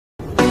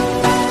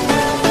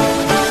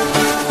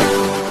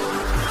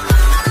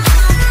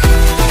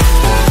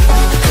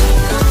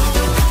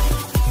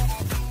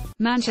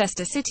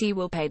Manchester City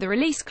will pay the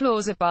release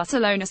clause of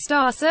Barcelona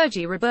star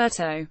Sergi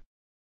Roberto.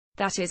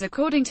 That is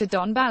according to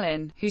Don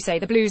Balon, who say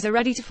the Blues are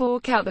ready to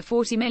fork out the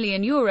 €40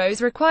 million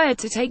required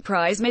to take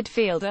prize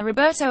midfielder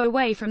Roberto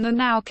away from the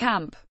Nou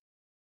camp.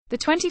 The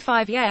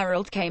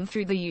 25-year-old came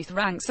through the youth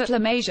ranks at La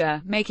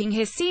Masia, making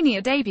his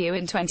senior debut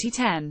in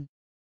 2010.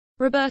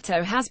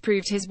 Roberto has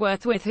proved his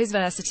worth with his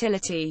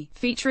versatility,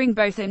 featuring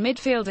both in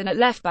midfield and at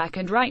left-back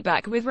and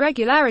right-back with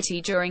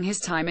regularity during his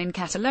time in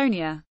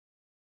Catalonia.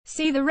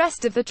 See the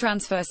rest of the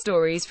transfer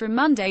stories from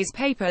Monday's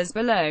papers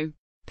below.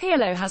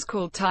 Pirlo has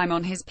called time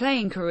on his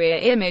playing career.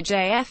 Image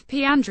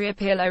AFP. Andrea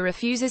Pirlo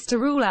refuses to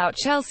rule out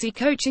Chelsea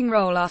coaching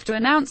role after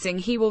announcing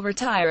he will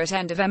retire at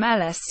end of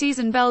MLS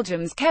season.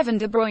 Belgium's Kevin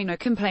De Bruyne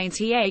complains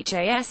he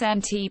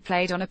hasn't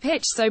played on a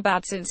pitch so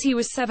bad since he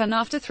was 7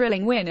 after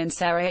thrilling win in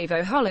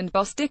Sarajevo. Holland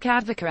boss Dick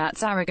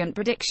Advocaat's arrogant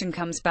prediction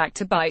comes back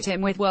to bite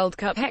him with World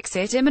Cup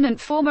exit imminent.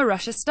 Former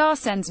Russia star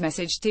sends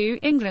message to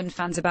England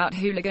fans about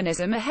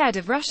hooliganism ahead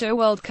of Russia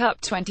World Cup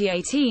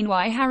 2018.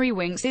 Why Harry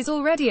Winks is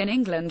already an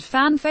England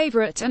fan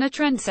favourite and a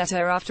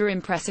trendsetter after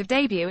impressive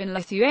debut in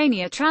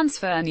Lithuania.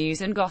 Transfer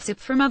news and gossip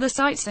from other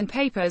sites and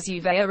papers.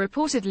 Juve are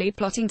reportedly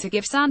plotting to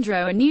give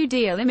Sandro a new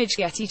deal. Image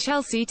Getty.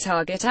 Chelsea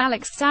target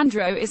Alex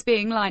Sandro is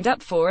being lined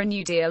up for a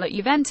new deal at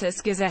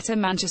Juventus. Gazzetta.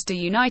 Manchester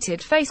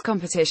United face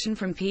competition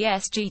from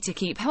PSG to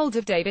keep hold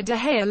of David De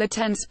Gea. Le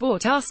Ten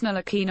Sport. Arsenal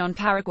are keen on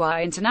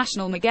Paraguay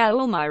international Miguel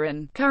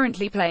Almiron,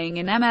 currently playing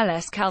in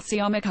MLS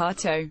Calcio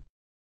Mercato.